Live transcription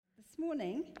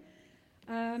morning,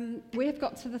 we have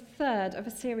got to the third of a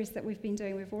series that we've been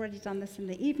doing. We've already done this in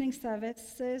the evening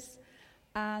services,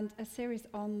 and a series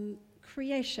on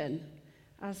creation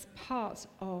as part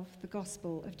of the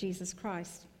gospel of Jesus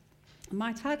Christ.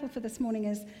 My title for this morning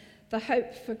is The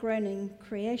Hope for Groaning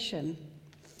Creation,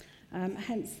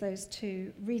 hence those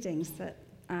two readings that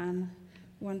Anne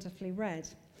wonderfully read.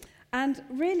 And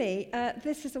really,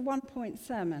 this is a one-point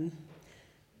sermon,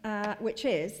 which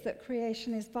is that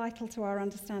creation is vital to our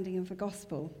understanding of the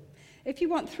gospel. If you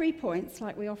want 3 points,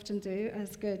 like we often do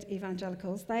as good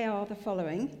evangelicals, they are the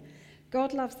following: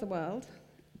 God loves the world,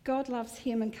 God loves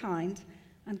humankind,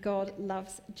 and God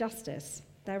loves justice.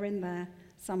 They're in there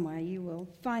somewhere. You will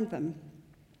find them.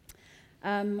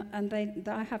 And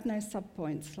I have no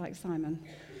sub-points like Simon.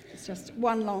 It's just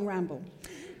one long ramble.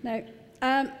 Now,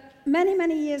 many,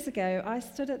 many years ago, I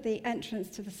stood at the entrance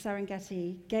to the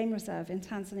Serengeti Game Reserve in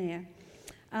Tanzania,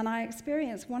 and I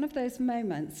experienced one of those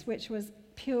moments which was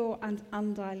pure and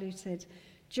undiluted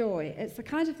joy. It's the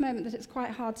kind of moment that it's quite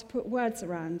hard to put words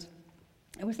around.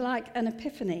 It was like an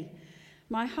epiphany.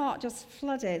 My heart just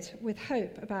flooded with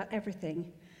hope about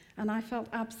everything, and I felt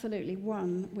absolutely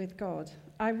one with God.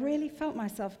 I really felt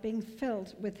myself being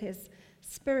filled with his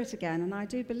Spirit again, and I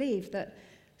do believe that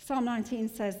Psalm 19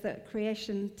 says that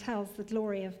creation tells the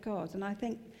glory of God, and I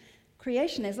think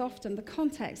creation is often the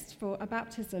context for a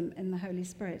baptism in the Holy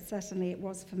Spirit. Certainly it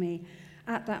was for me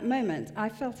at that moment. I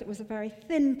felt it was a very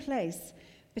thin place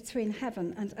between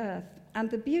heaven and earth,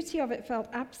 and the beauty of it felt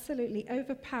absolutely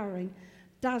overpowering,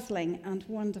 dazzling, and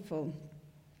wonderful.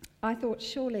 I thought,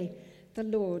 surely the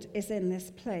Lord is in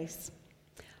this place.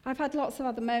 I've had lots of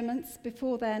other moments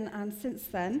before then and since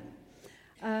then,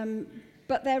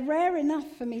 but they're rare enough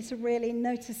for me to really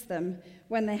notice them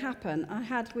when they happen.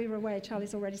 We were away,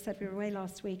 Charlie's already said we were away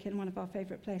last week in one of our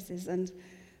favourite places, and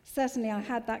certainly I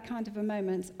had that kind of a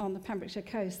moment on the Pembrokeshire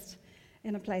coast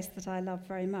in a place that I love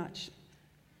very much.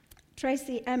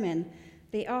 Tracy Emin,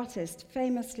 the artist,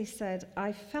 famously said,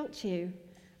 "I felt you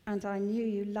and I knew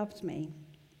you loved me."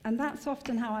 And that's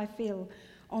often how I feel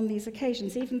on these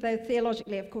occasions, even though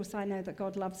theologically, of course, I know that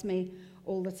God loves me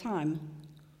all the time.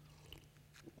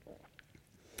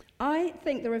 I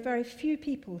think there are very few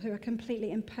people who are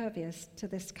completely impervious to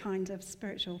this kind of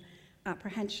spiritual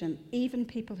apprehension, even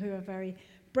people who are very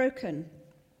broken.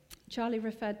 Charlie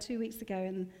referred 2 weeks ago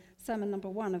in sermon number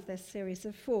 1 of this series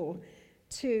of 4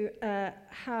 to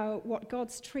what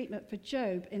God's treatment for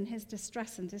Job in his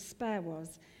distress and despair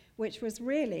was, which was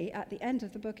really at the end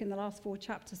of the book in the last 4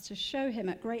 chapters to show him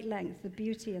at great length the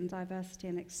beauty and diversity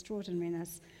and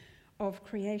extraordinariness of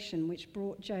creation, which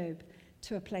brought Job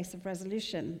to a place of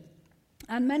resolution.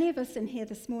 And many of us in here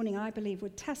this morning, I believe,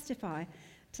 would testify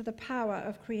to the power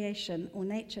of creation or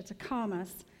nature to calm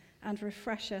us and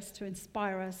refresh us, to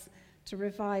inspire us, to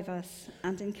revive us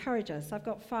and encourage us. I've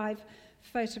got 5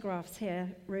 photographs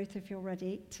here, Ruth, if you're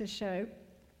ready to show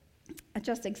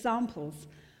just examples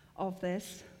of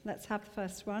this. Let's have the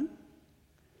first one.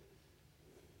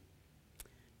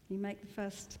 Can you make the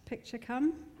first picture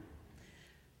come?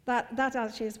 That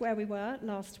actually is where we were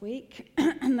last week.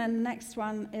 And then the next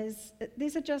one is,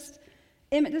 this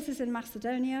is in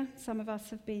Macedonia. Some of us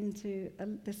have been to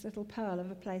this little pearl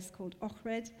of a place called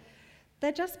Ohrid.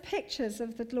 They're just pictures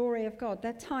of the glory of God.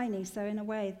 They're tiny, so in a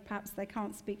way, perhaps they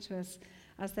can't speak to us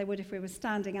as they would if we were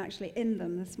standing actually in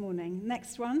them this morning.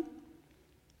 Next one.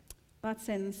 That's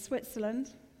in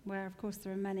Switzerland, where, of course,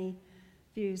 there are many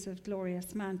views of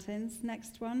glorious mountains.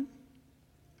 Next one.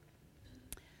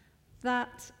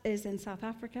 That is in South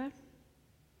Africa.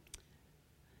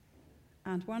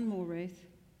 And one more, Ruth.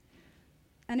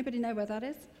 Anybody know where that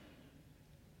is?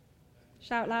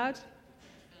 Shout loud.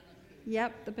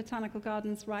 Yep, the Botanical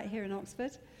Gardens right here in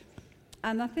Oxford.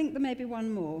 And I think there may be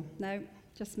one more. No,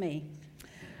 just me.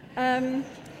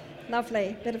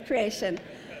 Lovely, bit of creation.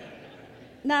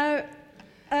 Now,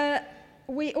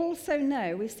 we also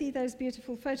know, we see those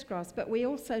beautiful photographs, but we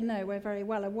also know, we're very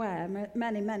well aware,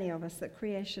 many, many of us, that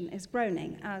creation is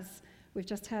groaning, as we've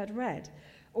just heard read.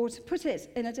 Or to put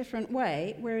it in a different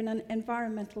way, we're in an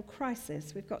environmental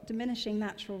crisis. We've got diminishing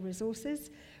natural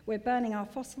resources, we're burning our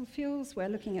fossil fuels, we're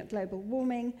looking at global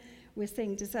warming, we're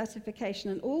seeing desertification,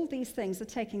 and all these things are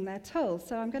taking their toll.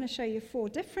 So I'm going to show you 4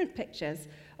 different pictures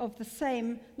of the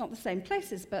same, not the same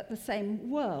places, but the same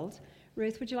world.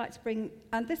 Ruth, would you like to bring...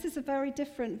 And this is a very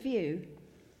different view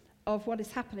of what is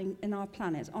happening in our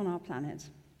planet, on our planet.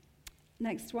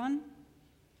 Next one.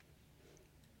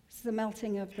 This is the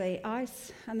melting of the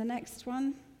ice. And the next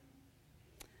one.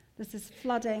 This is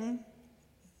flooding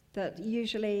that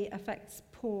usually affects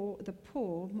the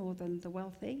poor more than the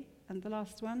wealthy. And the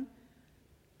last one.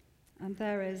 And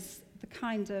there is the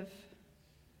kind of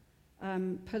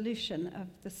pollution of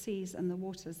the seas and the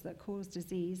waters that cause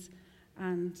disease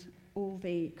and all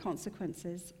the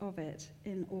consequences of it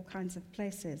in all kinds of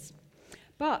places.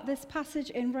 But this passage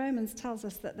in Romans tells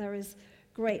us that there is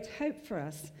great hope for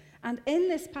us. And in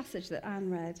this passage that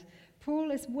Anne read,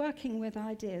 Paul is working with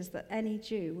ideas that any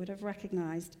Jew would have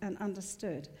recognized and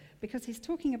understood, because he's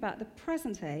talking about the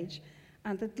present age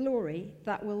and the glory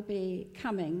that will be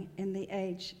coming in the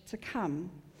age to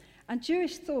come. And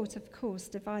Jewish thought, of course,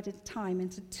 divided time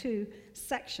into two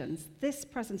sections, this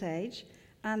present age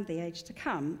and the age to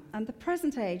come. And the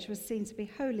present age was seen to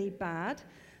be wholly bad,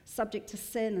 subject to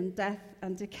sin and death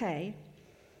and decay.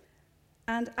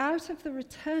 And out of the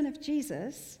return of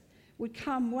Jesus would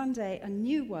come one day a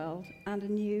new world and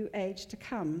a new age to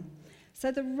come.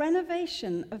 So the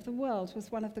renovation of the world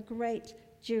was one of the great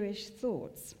Jewish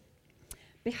thoughts.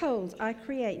 Behold, I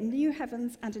create new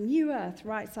heavens and a new earth,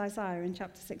 writes Isaiah in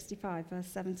chapter 65, verse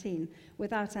 17,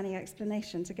 without any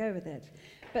explanation to go with it.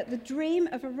 But the dream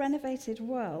of a renovated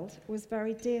world was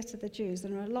very dear to the Jews,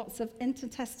 and there are lots of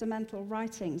intertestamental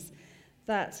writings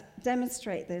that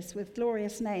demonstrate this with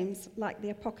glorious names like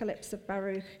the Apocalypse of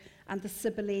Baruch and the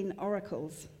Sibylline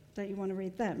oracles. Don't you want to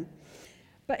read them?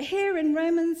 But here in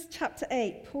Romans chapter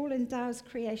 8, Paul endows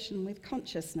creation with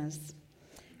consciousness.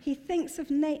 He thinks of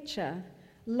nature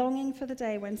longing for the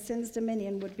day when sin's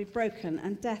dominion would be broken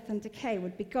and death and decay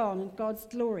would be gone and God's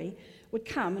glory would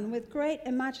come. And with great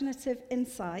imaginative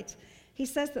insight, he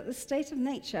says that the state of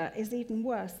nature is even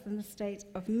worse than the state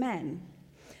of men.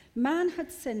 Man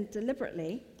had sinned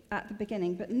deliberately at the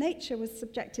beginning, but nature was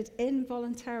subjected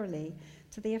involuntarily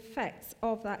to the effects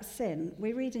of that sin.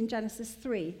 We read in Genesis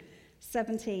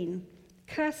 3:17,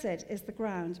 "Cursed is the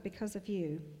ground because of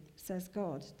you," says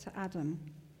God to Adam.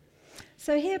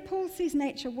 So here Paul sees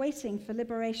nature waiting for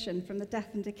liberation from the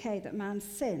death and decay that man's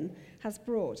sin has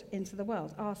brought into the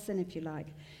world, our sin if you like.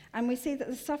 And we see that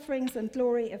the sufferings and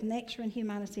glory of nature and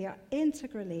humanity are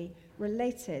integrally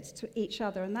related to each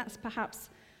other, and that's perhaps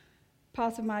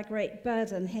part of my great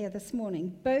burden here this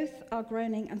morning. Both are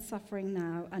groaning and suffering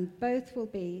now, and both will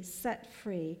be set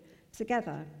free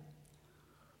together.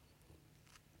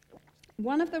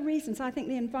 One of the reasons I think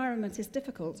the environment is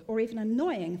difficult or even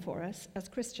annoying for us as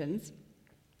Christians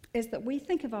is that we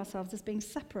think of ourselves as being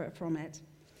separate from it.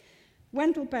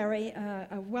 Wendell Berry,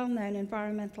 a well-known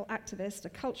environmental activist, a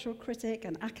cultural critic,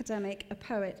 an academic, a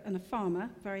poet, and a farmer,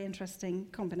 very interesting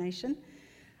combination,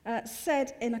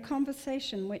 said in a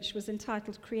conversation which was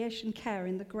entitled Creation Care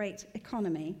in the Great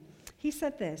Economy, he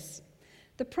said this: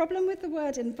 "The problem with the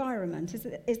word environment is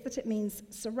that it means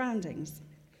surroundings.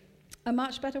 A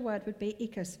much better word would be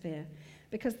ecosphere,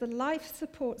 because the life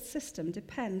support system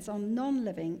depends on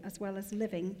non-living as well as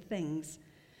living things.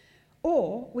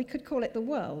 Or we could call it the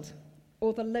world,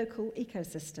 or the local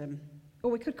ecosystem,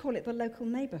 or we could call it the local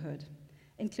neighborhood,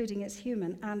 including its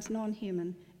human and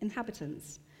non-human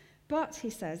inhabitants. But," he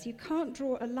says, "you can't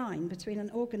draw a line between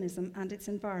an organism and its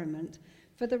environment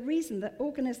for the reason that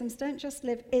organisms don't just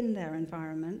live in their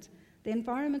environment, the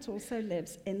environment also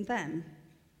lives in them.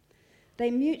 They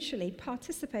mutually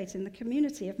participate in the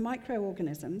community of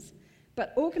microorganisms,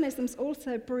 but organisms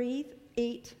also breathe,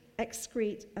 eat,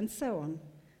 excrete, and so on.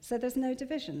 So there's no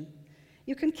division.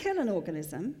 You can kill an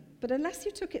organism, but unless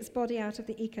you took its body out of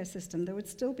the ecosystem, there would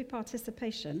still be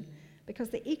participation, because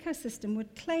the ecosystem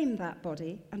would claim that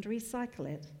body and recycle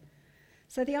it.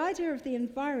 So the idea of the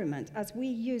environment as we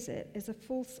use it is a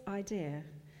false idea.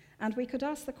 And we could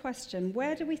ask the question,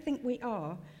 where do we think we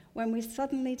are when we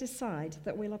suddenly decide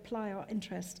that we'll apply our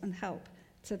interest and help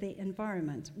to the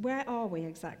environment? Where are we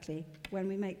exactly when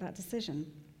we make that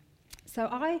decision? So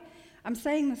I'm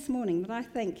saying this morning that I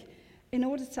think in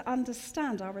order to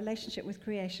understand our relationship with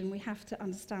creation, we have to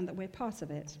understand that we're part of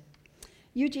it.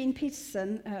 Eugene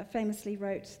Peterson famously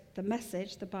wrote The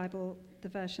Message, the Bible, the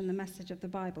version, The Message of the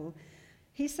Bible.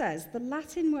 He says, "The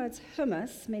Latin words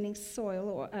humus, meaning soil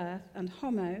or earth, and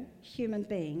homo, human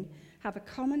being, have a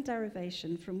common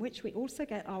derivation from which we also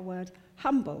get our word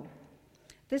humble.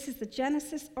 This is the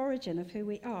Genesis origin of who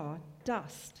we are,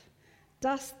 dust.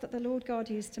 Dust that the Lord God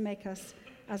used to make us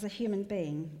as a human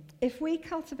being. If we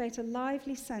cultivate a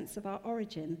lively sense of our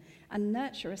origin and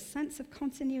nurture a sense of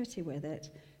continuity with it,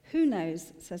 who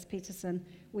knows," says Peterson,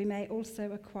 "we may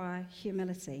also acquire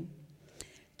humility."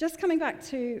 Just coming back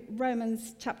to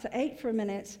Romans chapter 8 for a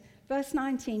minute, verse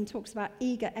 19 talks about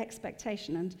eager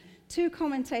expectation, and two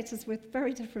commentators with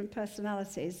very different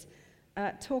personalities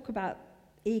talk about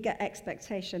eager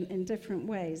expectation in different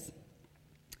ways.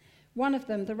 One of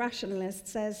them, the rationalist,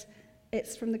 says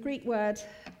it's from the Greek word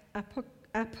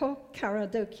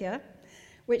apokaradokia,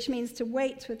 which means to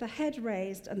wait with the head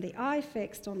raised and the eye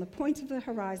fixed on the point of the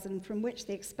horizon from which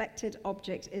the expected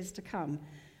object is to come.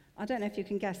 I don't know if you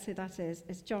can guess who that is.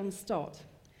 It's John Stott.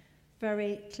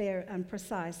 Very clear and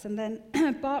precise. And then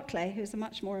Barclay, who's a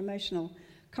much more emotional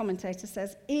commentator,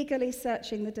 says, eagerly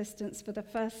searching the distance for the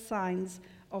first signs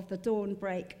of the dawn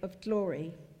break of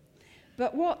glory.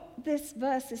 But what this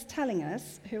verse is telling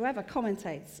us, whoever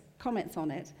comments on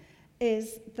it,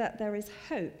 is that there is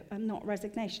hope and not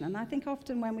resignation. And I think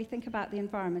often when we think about the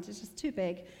environment, it's just too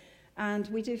big, and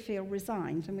we do feel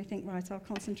resigned, and we think, right, I'll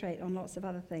concentrate on lots of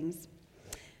other things.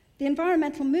 The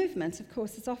environmental movement, of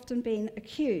course, has often been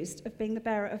accused of being the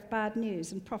bearer of bad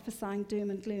news and prophesying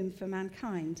doom and gloom for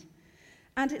mankind.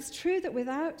 And it's true that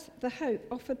without the hope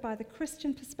offered by the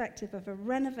Christian perspective of a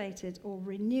renovated or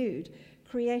renewed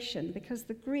creation, because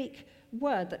the Greek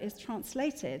word that is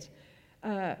translated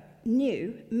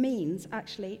new means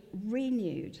actually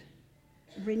renewed.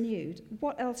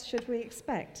 What else should we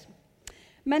expect?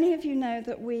 Many of you know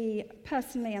that we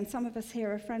personally, and some of us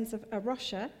here, are friends of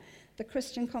Arusha, the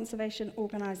Christian conservation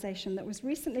organization that was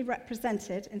recently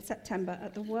represented in September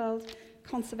at the World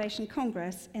Conservation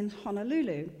Congress in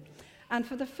Honolulu. And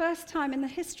for the first time in the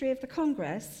history of the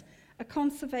Congress, a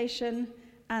conservation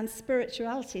and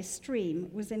spirituality stream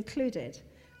was included.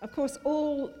 Of course,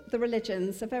 all the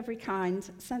religions of every kind,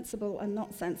 sensible and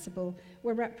not sensible,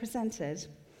 were represented.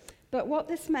 But what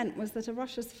this meant was that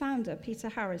Arusha's founder, Peter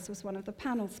Harris, was one of the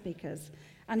panel speakers,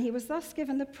 and he was thus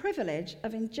given the privilege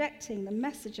of injecting the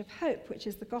message of hope, which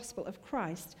is the gospel of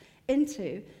Christ,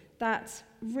 into that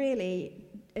really,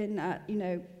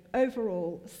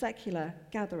 overall secular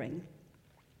gathering.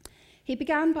 He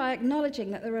began by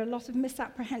acknowledging that there were a lot of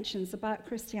misapprehensions about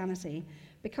Christianity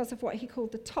because of what he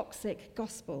called the toxic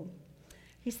gospel.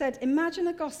 He said, imagine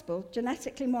a gospel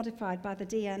genetically modified by the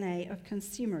DNA of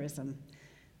consumerism.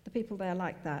 The people there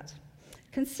like that.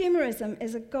 Consumerism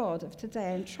is a god of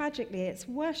today, and tragically it's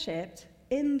worshipped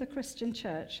in the Christian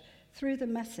church through the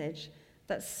message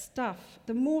that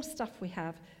the more stuff we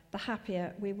have, the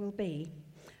happier we will be.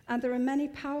 And there are many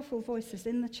powerful voices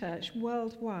in the church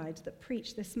worldwide that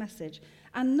preach this message,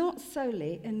 and not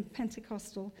solely in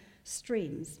Pentecostal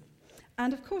streams.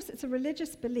 And of course, it's a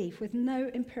religious belief with no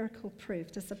empirical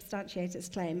proof to substantiate its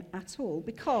claim at all,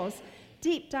 because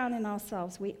deep down in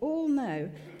ourselves, we all know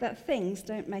that things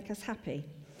don't make us happy.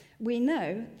 We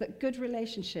know that good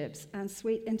relationships and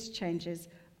sweet interchanges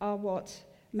are what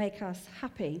make us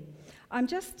happy. I'm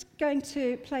just going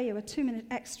to play you a 2-minute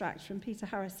extract from Peter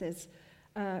Harris's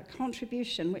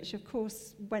contribution, which of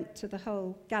course went to the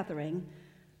whole gathering.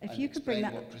 If you could bring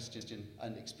that up.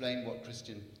 Explain what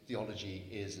Christian theology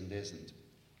is and isn't.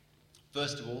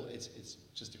 First of all, it's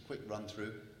just a quick run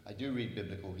through. I do read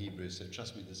biblical Hebrew, so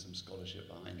trust me, there's some scholarship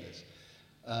behind this.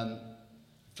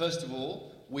 First of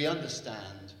all, we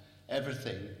understand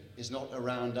everything is not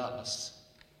around us.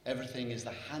 Everything is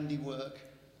the handiwork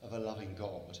of a loving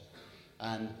God.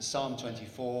 And Psalm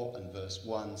 24 and verse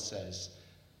 1 says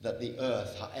that the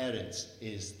earth, ha'eretz,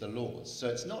 is the Lord's. So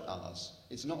it's not ours.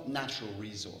 It's not natural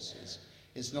resources.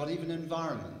 It's not even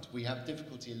environment. We have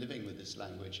difficulty living with this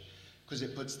language because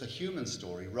it puts the human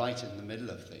story right in the middle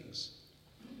of things.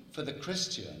 For the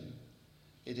Christian,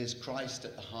 it is Christ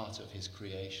at the heart of his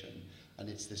creation, and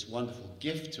it's this wonderful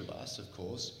gift to us, of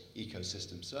course,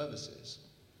 ecosystem services.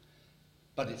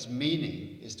 But its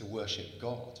meaning is to worship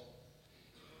God.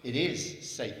 It is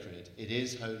sacred, it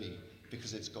is holy,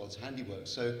 because it's God's handiwork.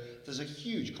 So there's a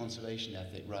huge conservation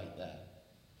ethic right there.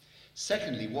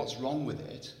 Secondly, what's wrong with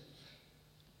it?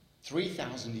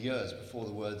 3,000 years before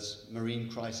the words marine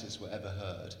crisis were ever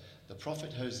heard, the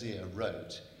prophet Hosea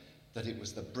wrote that it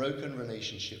was the broken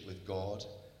relationship with God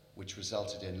which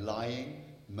resulted in lying,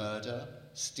 murder,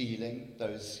 stealing,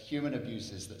 those human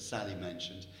abuses that Sally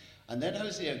mentioned. And then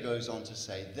Hosea goes on to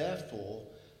say, therefore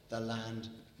the land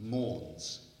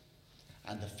mourns,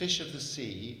 and the fish of the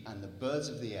sea and the birds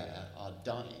of the air are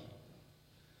dying.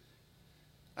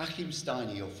 Achim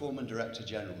Steine, your former Director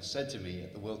General, said to me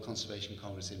at the World Conservation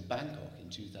Congress in Bangkok in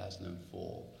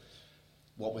 2004,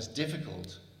 what was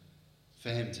difficult for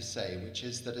him to say, which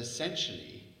is that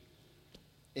essentially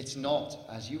it's not,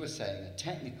 as you were saying, a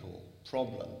technical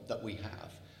problem that we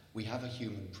have. We have a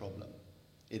human problem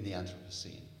in the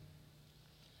Anthropocene.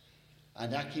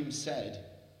 And Achim said,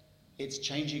 it's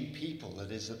changing people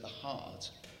that is at the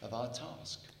heart of our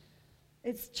task.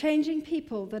 It's changing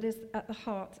people that is at the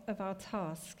heart of our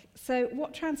task. So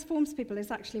what transforms people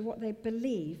is actually what they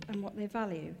believe and what they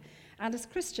value. And as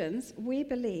Christians, we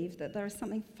believe that there is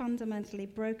something fundamentally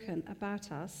broken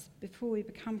about us before we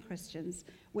become Christians,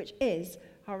 which is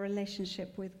our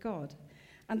relationship with God.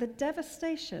 And the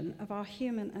devastation of our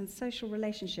human and social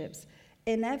relationships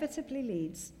inevitably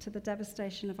leads to the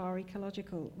devastation of our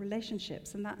ecological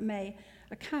relationships, and that may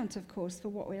account, of course, for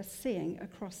what we are seeing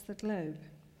across the globe.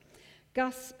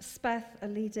 Gus Speth, a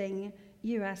leading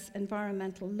US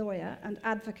environmental lawyer and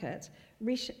advocate,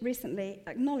 recently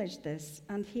acknowledged this,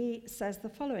 and he says the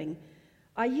following: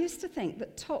 "I used to think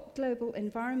that top global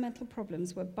environmental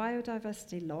problems were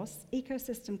biodiversity loss,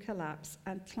 ecosystem collapse,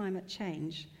 and climate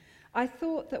change. I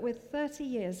thought that with 30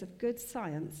 years of good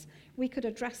science, we could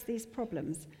address these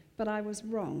problems, but I was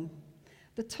wrong.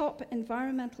 The top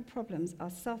environmental problems are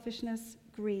selfishness,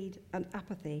 greed, and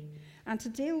apathy. And to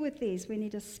deal with these, we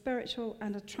need a spiritual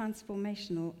and a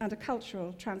transformational and a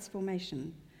cultural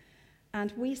transformation.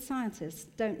 And we scientists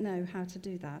don't know how to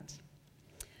do that."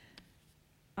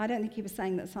 I don't think he was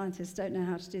saying that scientists don't know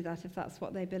how to do that if that's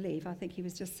what they believe. I think he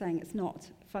was just saying it's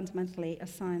not fundamentally a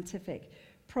scientific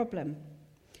problem.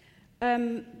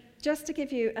 Just to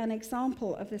give you an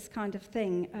example of this kind of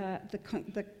thing,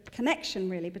 the connection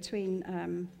really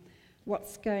between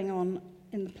what's going on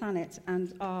in the planet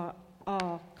and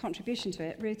our contribution to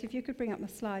it. Ruth, if you could bring up the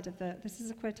slide of this is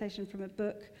a quotation from a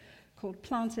book called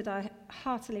Planted. I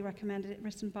heartily recommend it,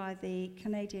 written by the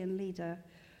Canadian leader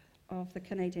of the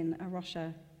Canadian A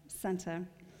Rocha Centre.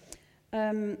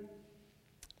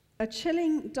 A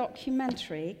chilling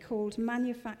documentary called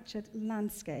Manufactured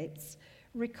Landscapes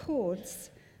records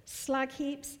slag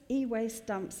heaps, e-waste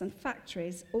dumps, and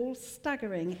factories, all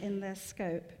staggering in their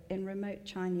scope in remote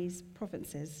Chinese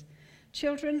provinces.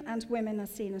 Children and women are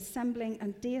seen assembling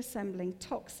and deassembling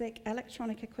toxic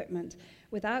electronic equipment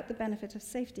without the benefit of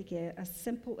safety gear as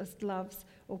simple as gloves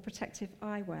or protective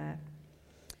eyewear.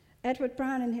 Edward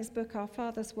Brown, in his book Our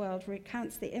Father's World,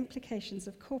 recounts the implications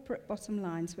of corporate bottom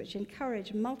lines which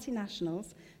encourage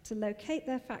multinationals to locate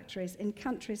their factories in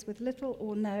countries with little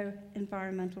or no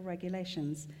environmental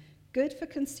regulations. Good for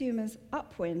consumers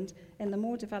upwind in the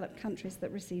more developed countries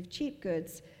that receive cheap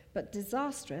goods, but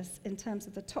disastrous in terms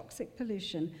of the toxic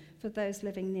pollution for those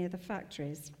living near the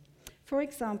factories. For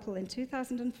example, in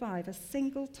 2005, a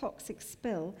single toxic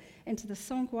spill into the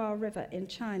Songhua River in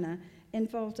China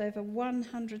involved over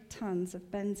 100 tons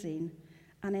of benzene,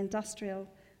 an industrial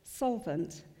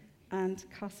solvent and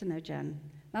carcinogen.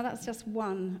 Now that's just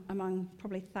one among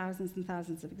probably thousands and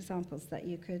thousands of examples that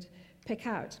you could pick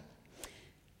out.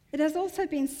 It has also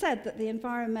been said that the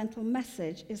environmental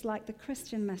message is like the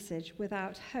Christian message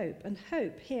without hope, and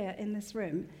hope here in this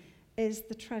room is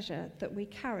the treasure that we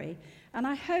carry. And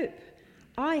I hope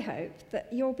that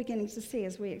you're beginning to see,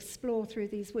 as we explore through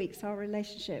these weeks our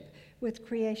relationship with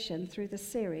creation through the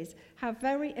series, how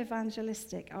very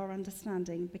evangelistic our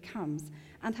understanding becomes,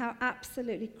 and how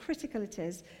absolutely critical it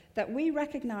is that we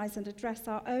recognize and address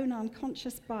our own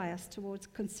unconscious bias towards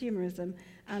consumerism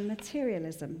and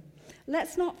materialism.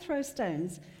 Let's not throw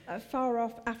stones at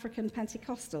far-off African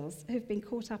Pentecostals who've been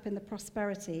caught up in the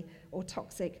prosperity or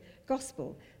toxic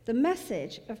gospel. The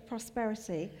message of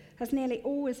prosperity has nearly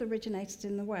always originated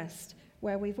in the West,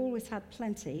 where we've always had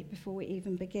plenty before we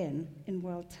even begin in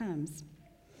world terms.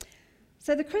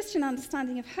 So the Christian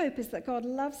understanding of hope is that God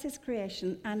loves his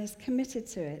creation and is committed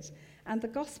to it, and the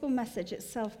gospel message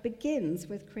itself begins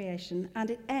with creation and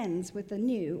it ends with the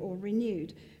new or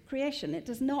renewed creation. It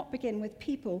does not begin with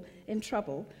people in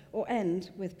trouble or end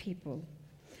with people.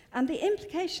 And the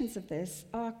implications of this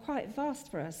are quite vast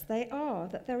for us. They are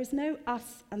that there is no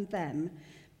us and them.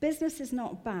 Business is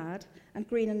not bad and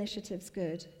green initiatives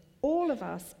good. All of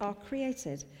us are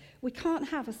created. We can't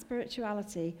have a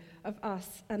spirituality of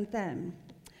us and them.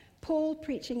 Paul,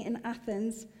 preaching in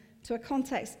Athens to a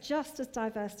context just as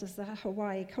diverse as the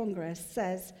Hawaii Congress,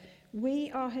 says, "We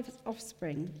are his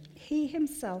offspring. He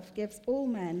himself gives all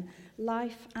men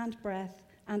life and breath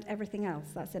and everything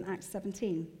else." That's in Acts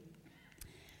 17.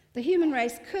 The human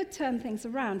race could turn things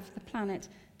around for the planet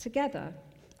together,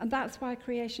 and that's why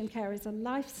creation care is a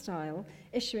lifestyle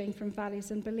issuing from values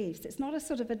and beliefs. It's not a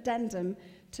sort of addendum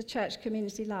to church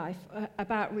community life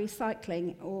about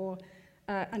recycling or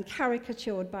and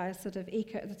caricatured by a sort of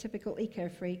the typical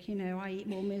eco-freak. You know, I eat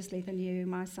more muesli than you,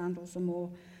 my sandals are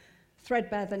more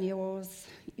threadbare than yours,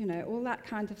 you know, all that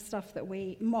kind of stuff that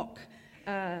we mock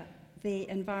the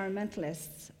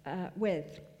environmentalists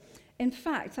with. In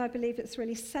fact, I believe it's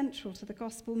really central to the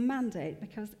gospel mandate,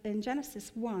 because in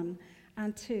Genesis 1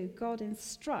 and 2, God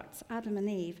instructs Adam and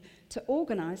Eve to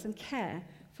organize and care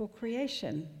for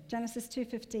creation. Genesis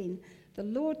 2:15, "The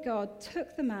Lord God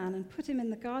took the man and put him in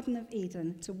the Garden of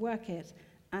Eden to work it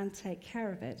and take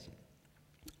care of it."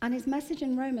 And his message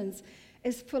in Romans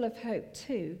is full of hope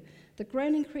too. The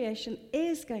groaning creation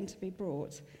is going to be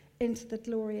brought into the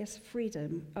glorious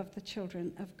freedom of the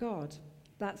children of God.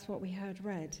 That's what we heard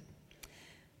read.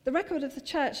 The record of the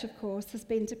church, of course, has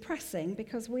been depressing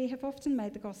because we have often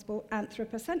made the gospel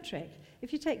anthropocentric.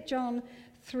 If you take John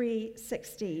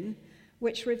 3:16,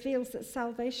 which reveals that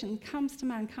salvation comes to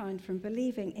mankind from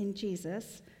believing in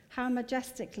Jesus, how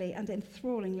majestically and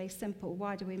enthrallingly simple.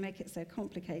 Why do we make it so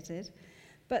complicated?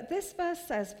 But this verse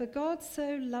says, "For God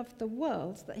so loved the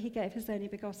world that he gave his only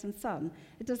begotten Son."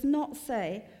 It does not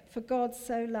say, "For God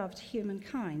so loved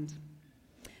humankind."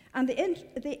 And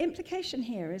the implication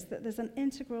here is that there's an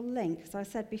integral link, as I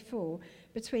said before,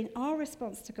 between our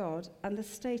response to God and the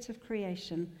state of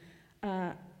creation,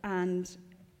 and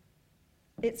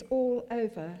it's all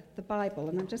over the Bible.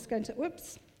 And I'm just going to,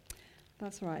 whoops,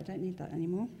 that's all right, I don't need that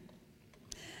anymore.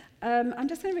 I'm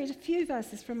just going to read a few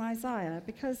verses from Isaiah,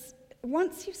 because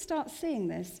once you start seeing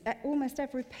this, at almost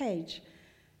every page,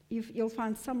 you'll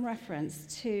find some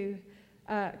reference to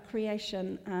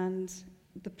creation and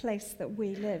the place that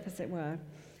we live, as it were.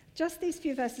 Just these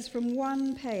few verses from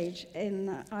one page in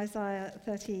Isaiah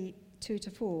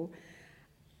 32-4.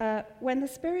 When the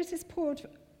Spirit is poured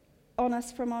on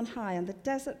us from on high, and the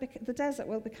desert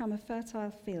will become a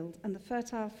fertile field, and the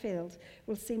fertile field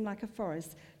will seem like a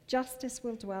forest. Justice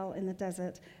will dwell in the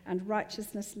desert, and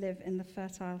righteousness live in the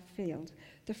fertile field.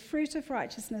 The fruit of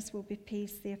righteousness will be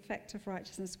peace, the effect of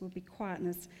righteousness will be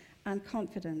quietness and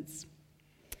confidence.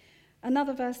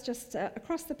 Another verse just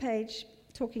across the page,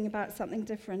 talking about something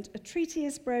different. A treaty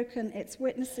is broken, its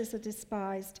witnesses are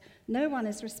despised, no one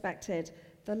is respected,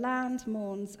 the land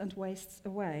mourns and wastes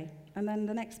away. And then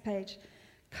the next page,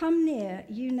 come near,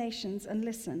 you nations, and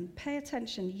listen. Pay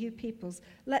attention, you peoples.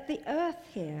 Let the earth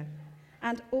hear,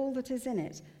 and all that is in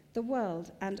it, the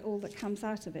world and all that comes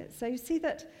out of it. So you see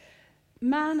that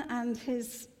man and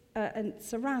his and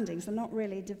surroundings are not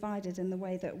really divided in the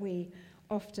way that we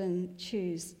often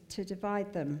choose to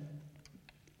divide them.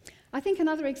 I think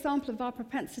another example of our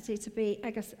propensity to be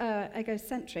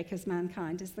egocentric as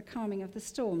mankind is the calming of the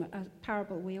storm, a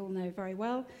parable we all know very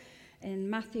well in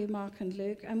Matthew, Mark, and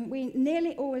Luke. And we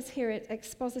nearly always hear it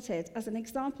exposited as an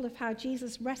example of how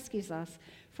Jesus rescues us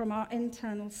from our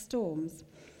internal storms,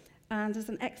 and as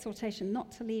an exhortation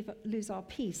not to lose our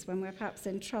peace when we're perhaps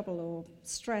in trouble or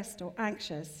stressed or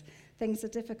anxious. Things are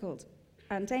difficult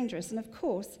and dangerous. And of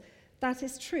course, that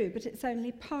is true, but it's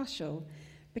only partial,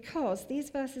 because these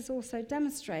verses also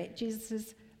demonstrate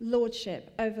Jesus'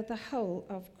 lordship over the whole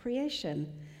of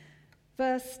creation.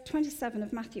 Verse 27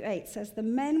 of Matthew 8 says, the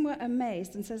men were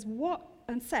amazed and said,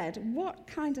 what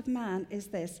kind of man is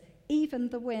this? Even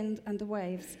the wind and the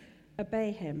waves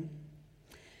obey him.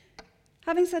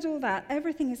 Having said all that,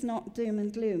 everything is not doom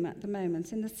and gloom at the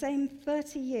moment. In the same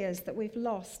 30 years that we've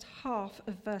lost half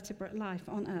of vertebrate life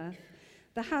on earth,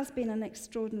 there has been an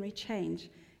extraordinary change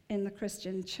in the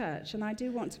Christian church. And I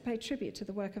do want to pay tribute to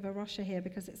the work of A Rocha here,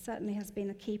 because it certainly has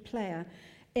been a key player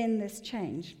in this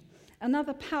change.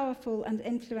 Another powerful and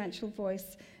influential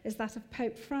voice is that of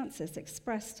Pope Francis,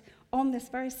 expressed on this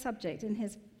very subject in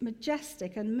his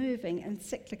majestic and moving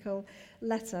encyclical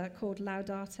letter called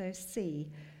Laudato Si,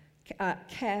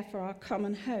 Care for Our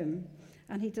Common Home.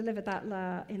 And he delivered that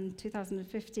in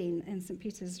 2015 in St.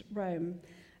 Peter's, Rome,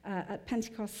 at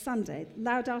Pentecost Sunday.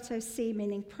 Laudato Si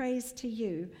meaning praise to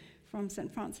you, from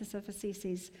St. Francis of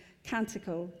Assisi's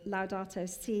canticle, Laudato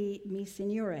Si mi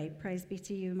Signore, praise be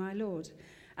to you, my Lord.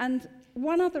 And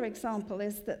one other example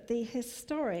is that the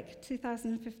historic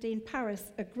 2015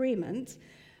 Paris Agreement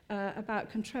about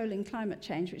controlling climate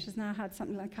change, which has now had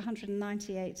something like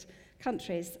 198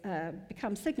 countries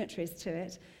become signatories to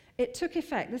it, it took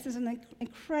effect. This is an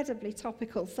incredibly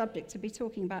topical subject to be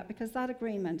talking about, because that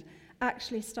agreement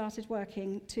actually started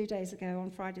working 2 days ago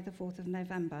on Friday the 4th of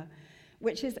November,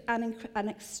 which is an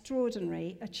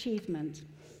extraordinary achievement.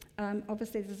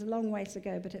 Obviously, there's a long way to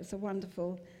go, but it's a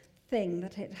wonderful thing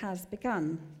that it has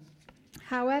begun.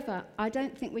 However, I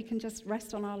don't think we can just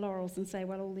rest on our laurels and say,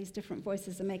 well, all these different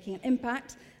voices are making an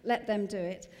impact, let them do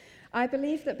it. I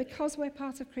believe that because we're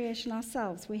part of creation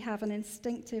ourselves, we have an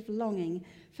instinctive longing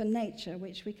for nature,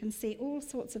 which we can see all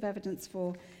sorts of evidence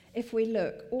for if we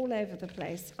look all over the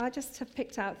place. I just have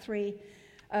picked out 3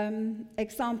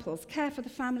 examples. Care for the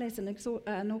Family is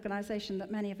an organisation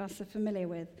that many of us are familiar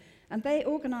with, and they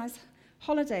organise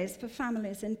holidays for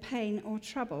families in pain or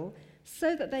trouble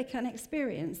so that they can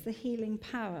experience the healing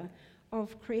power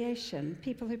of creation,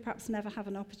 people who perhaps never have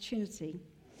an opportunity.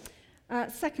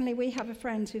 Secondly, we have a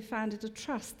friend who founded a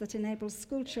trust that enables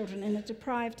school children in a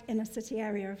deprived inner city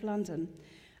area of London,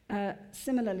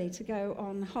 similarly, to go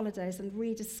on holidays and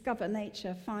rediscover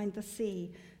nature, find the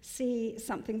sea, see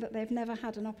something that they've never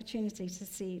had an opportunity to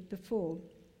see before.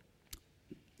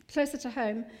 Closer to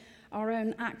home, our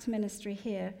own ACT ministry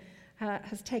here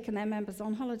has taken their members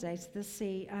on holiday to the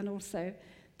sea and also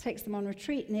takes them on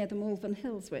retreat near the Malvern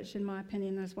Hills, which in my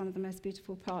opinion is one of the most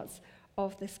beautiful parts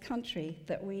of this country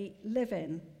that we live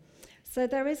in. So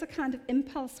there is a kind of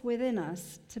impulse within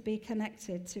us to be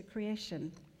connected to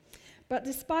creation. But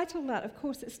despite all that, of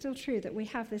course, it's still true that we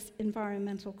have this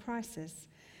environmental crisis.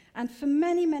 And for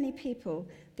many, many people,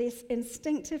 this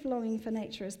instinctive longing for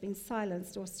nature has been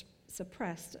silenced or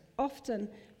suppressed, often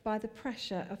by the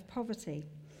pressure of poverty.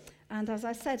 And as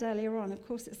I said earlier on, of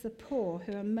course, it's the poor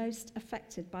who are most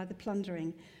affected by the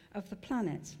plundering of the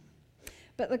planet.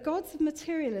 But the gods of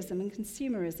materialism and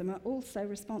consumerism are also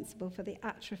responsible for the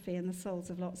atrophy in the souls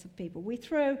of lots of people. We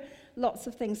throw lots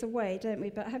of things away, don't we?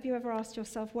 But have you ever asked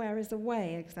yourself, where is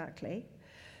away exactly?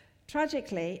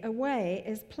 Tragically, away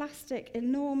is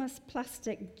enormous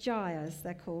plastic gyres,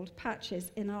 they're called, patches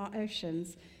in our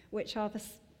oceans, which are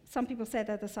some people say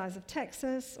they're the size of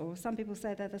Texas, or some people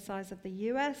say they're the size of the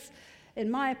US. In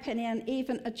my opinion,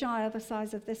 even a gyre the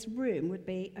size of this room would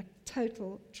be a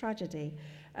total tragedy.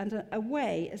 And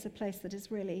away is a place that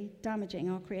is really damaging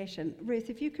our creation. Ruth,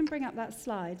 if you can bring up that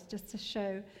slide just to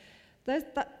show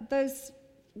those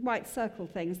white circle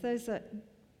things, those are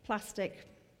plastic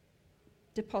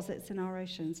deposits in our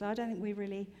oceans. I don't think we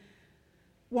really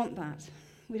want that.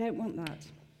 We don't want that.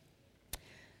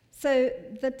 So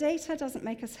the data doesn't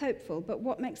make us hopeful, but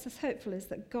what makes us hopeful is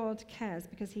that God cares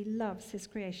because he loves his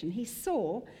creation. He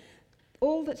saw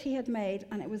all that he had made,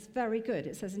 and it was very good.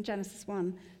 It says in Genesis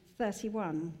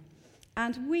 1:31.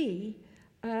 And we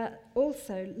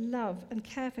also love and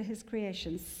care for his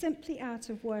creation simply out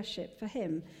of worship for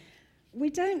him. We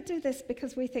don't do this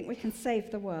because we think we can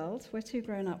save the world. We're too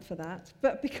grown up for that.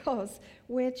 But because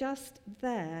we're just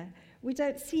there. We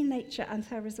don't see nature and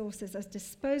her resources as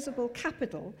disposable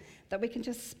capital that we can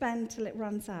just spend till it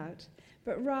runs out,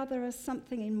 but rather as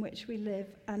something in which we live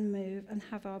and move and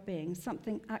have our being,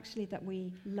 something actually that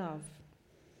we love.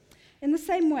 In the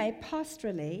same way,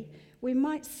 pastorally, we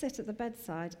might sit at the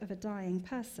bedside of a dying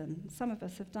person. Some of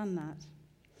us have done that.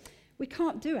 We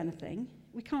can't do anything.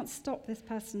 We can't stop this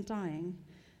person dying,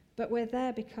 but we're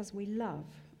there because we love.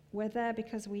 We're there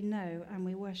because we know and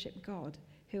we worship God,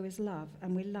 who is love,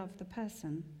 and we love the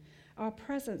person. Our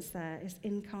presence there is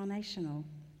incarnational.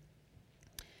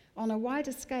 On a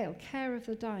wider scale, care of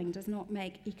the dying does not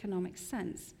make economic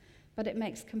sense, but it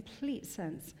makes complete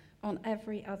sense on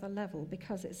every other level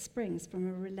because it springs from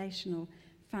a relational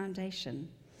foundation.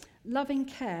 Loving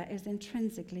care is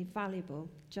intrinsically valuable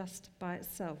just by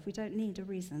itself. We don't need a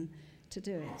reason to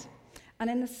do it. And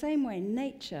in the same way,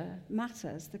 nature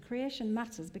matters. The creation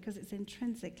matters because it's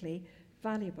intrinsically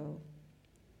valuable.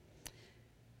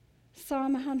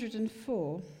 Psalm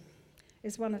 104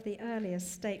 is one of the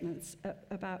earliest statements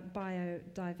about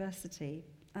biodiversity,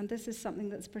 and this is something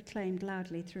that's proclaimed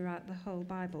loudly throughout the whole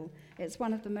Bible. It's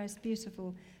one of the most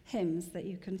beautiful hymns that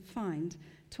you can find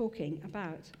talking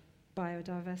about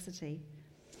biodiversity.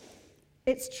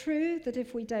 It's true that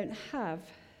if we don't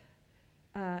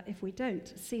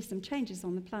see some changes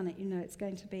on the planet, it's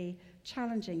going to be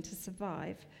challenging to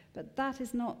survive, but that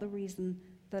is not the reason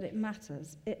that it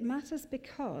matters. It matters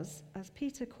because, as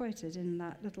Peter quoted in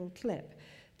that little clip,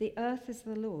 the earth is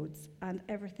the Lord's and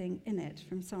everything in it,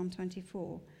 from Psalm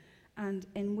 24, and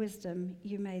in wisdom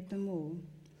you made them all.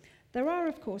 There are,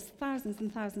 of course, thousands and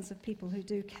thousands of people who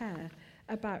do care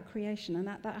about creation, and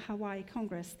at that Hawaii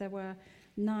Congress there were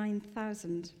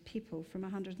 9,000 people from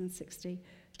 160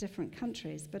 different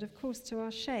countries. But of course, to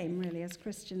our shame, really, as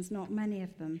Christians, not many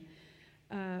of them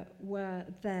were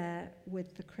there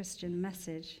with the Christian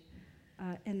message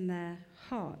in their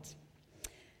heart.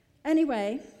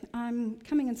 Anyway, I'm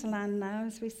coming into land now,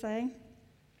 as we say,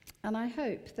 and I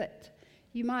hope that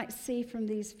you might see from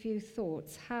these few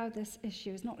thoughts how this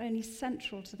issue is not only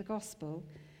central to the gospel,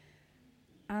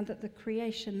 and that the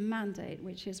creation mandate,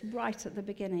 which is right at the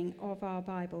beginning of our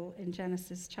Bible in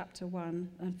Genesis chapter 1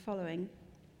 and following,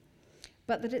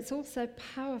 but that it's also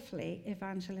powerfully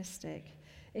evangelistic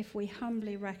if we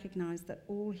humbly recognize that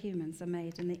all humans are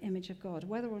made in the image of God,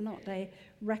 whether or not they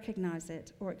recognize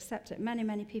it or accept it. Many,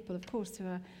 many people, of course, who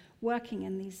are working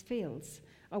in these fields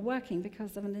are working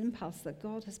because of an impulse that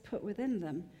God has put within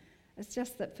them. It's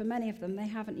just that for many of them, they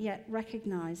haven't yet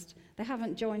recognized, they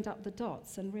haven't joined up the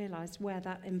dots and realized where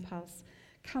that impulse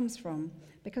comes from,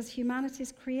 because humanity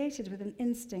is created with an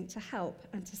instinct to help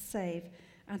and to save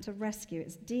and to rescue.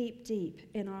 It's deep, deep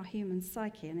in our human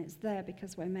psyche, and it's there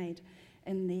because we're made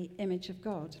in the image of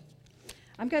God.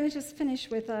 I'm going to just finish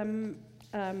with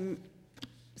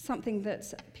something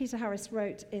that Peter Harris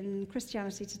wrote in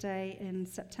Christianity Today in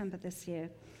September this year,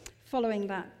 following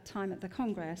that time at the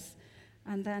Congress,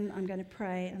 and then I'm going to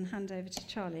pray and hand over to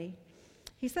Charlie.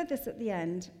 He said this at the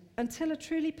end: until a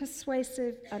truly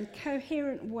persuasive and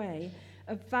coherent way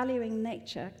of valuing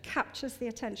nature captures the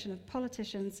attention of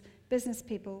politicians, business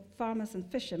people, farmers and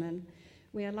fishermen,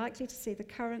 we are likely to see the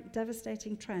current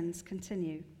devastating trends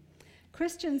continue.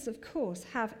 Christians, of course,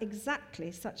 have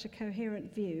exactly such a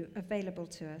coherent view available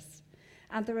to us.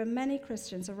 And there are many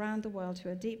Christians around the world who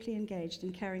are deeply engaged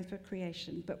in caring for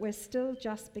creation, but we're still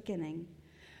just beginning.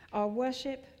 Our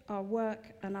worship, our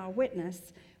work, and our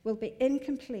witness will be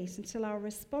incomplete until our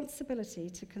responsibility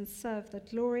to conserve the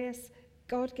glorious,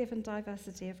 God-given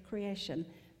diversity of creation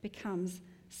becomes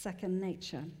second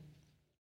nature.